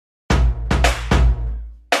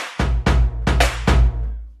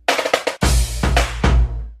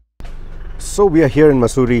So we are here in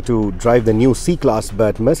Mussoorie to drive the new C-Class,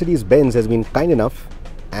 but Mercedes-Benz has been kind enough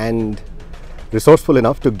and resourceful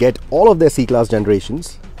enough to get all of their C-Class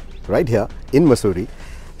generations right here in Mussoorie.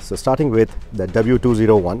 So starting with the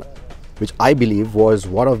W201, which I believe was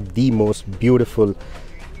one of the most beautiful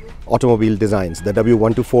automobile designs. The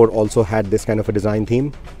W124 also had this kind of a design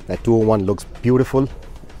theme. That 201 looks beautiful.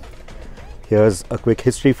 Here's a quick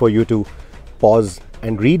history for you to pause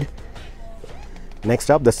and read.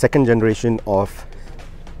 Next up, the second generation of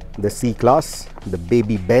the C-Class, the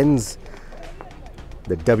baby Benz,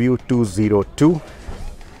 the W202.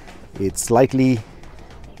 It slightly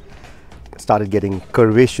started getting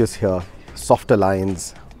curvaceous here, softer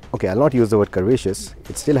lines. Okay, I'll not use the word curvaceous.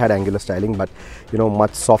 It still had angular styling, but you know,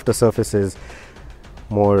 much softer surfaces,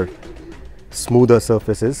 more smoother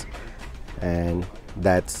surfaces. And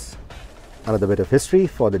that's another bit of history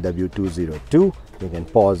for the W202. You can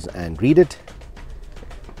pause and read it.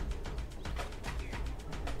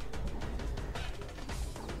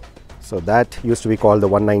 So that used to be called the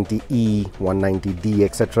 190E, 190D,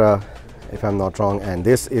 etc., if I'm not wrong. And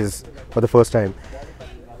this is for the first time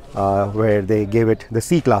where they gave it the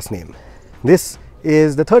C-Class name. This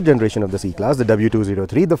is the third generation of the C-Class, the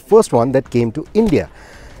W203, the first one that came to India.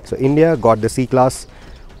 So India got the C-Class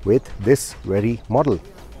with this very model.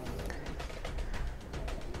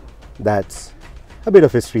 That's a bit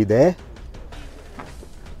of history there.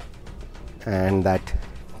 And that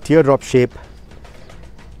teardrop shape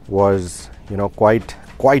was, you know,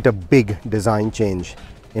 quite a big design change.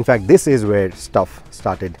 In fact, this is where stuff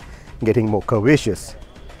started getting more curvaceous.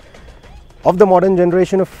 Of the modern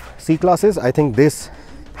generation of C-Classes, I think this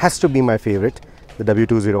has to be my favorite, the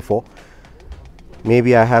W204.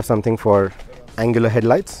 Maybe I have something for angular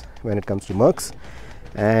headlights when it comes to Mercs,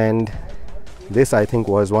 and this I think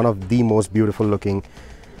was one of the most beautiful looking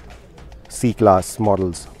C-Class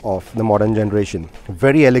models of the modern generation.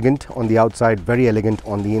 Very elegant on the outside, very elegant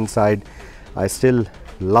on the inside. I still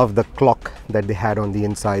love the clock that they had on the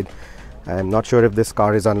inside. I'm not sure if this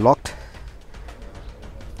car is unlocked.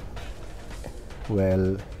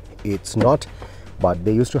 Well, it's not, but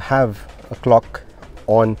they used to have a clock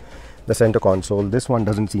on the center console. This one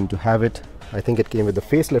doesn't seem to have it. I think it came with the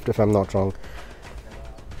facelift, if I'm not wrong.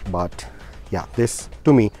 But yeah, this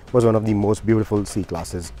to me was one of the most beautiful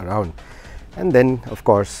C-Classes around. And then of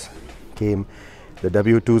course came the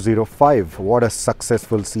W205. What a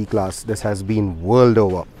successful C-Class this has been world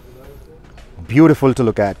over. Beautiful to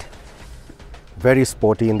look at, very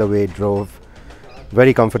sporty in the way it drove,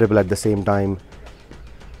 very comfortable at the same time.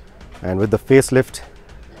 And with the facelift,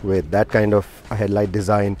 with that kind of a headlight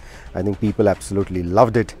design, I think people absolutely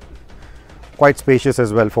loved it. Quite spacious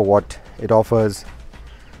as well for what it offers,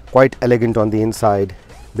 quite elegant on the inside.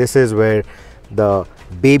 This is where the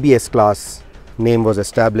baby S-Class name was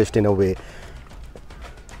established in a way,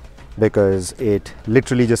 because it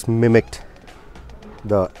literally just mimicked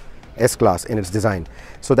the S-Class in its design.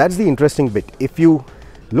 So that's the interesting bit. If you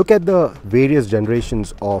look at the various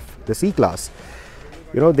generations of the C-Class,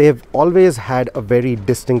 you know, they've always had a very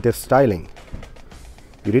distinctive styling.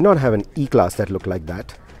 You did not have an E-Class that looked like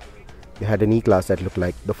that. You had an E-Class that looked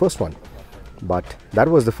like the first one, but that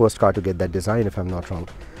was the first car to get that design, if I'm not wrong.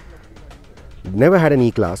 Never had an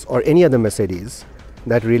E-Class or any other Mercedes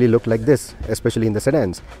that really looked like this, especially in the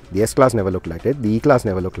sedans. The S-Class never looked like it. The E-Class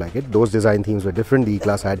never looked like it. Those design themes were different. The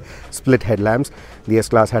E-Class had split headlamps. The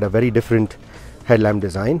S-Class had a very different headlamp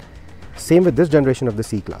design. Same with this generation of the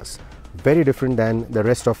C-Class. Very different than the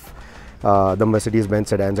rest of the Mercedes-Benz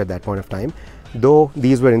sedans at that point of time. Though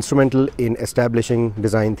these were instrumental in establishing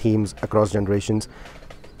design themes across generations,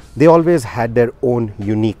 they always had their own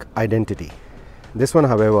unique identity. This one,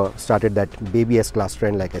 however, started that baby S-Class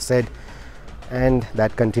trend, like I said, and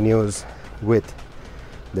that continues with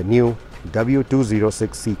the new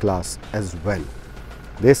W206 C-Class as well.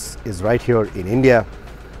 This is right here in India.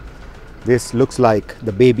 This looks like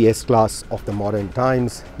the baby S-Class of the modern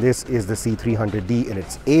times. This is the C300D in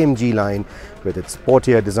its AMG line with its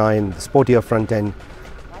sportier design, the sportier front end.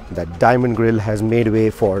 That diamond grille has made way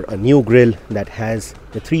for a new grille that has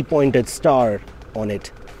the three-pointed star on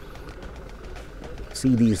it.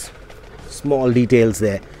 See these small details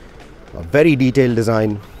there. A very detailed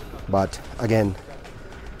design, but again,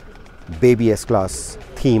 baby S-Class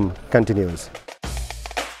theme continues.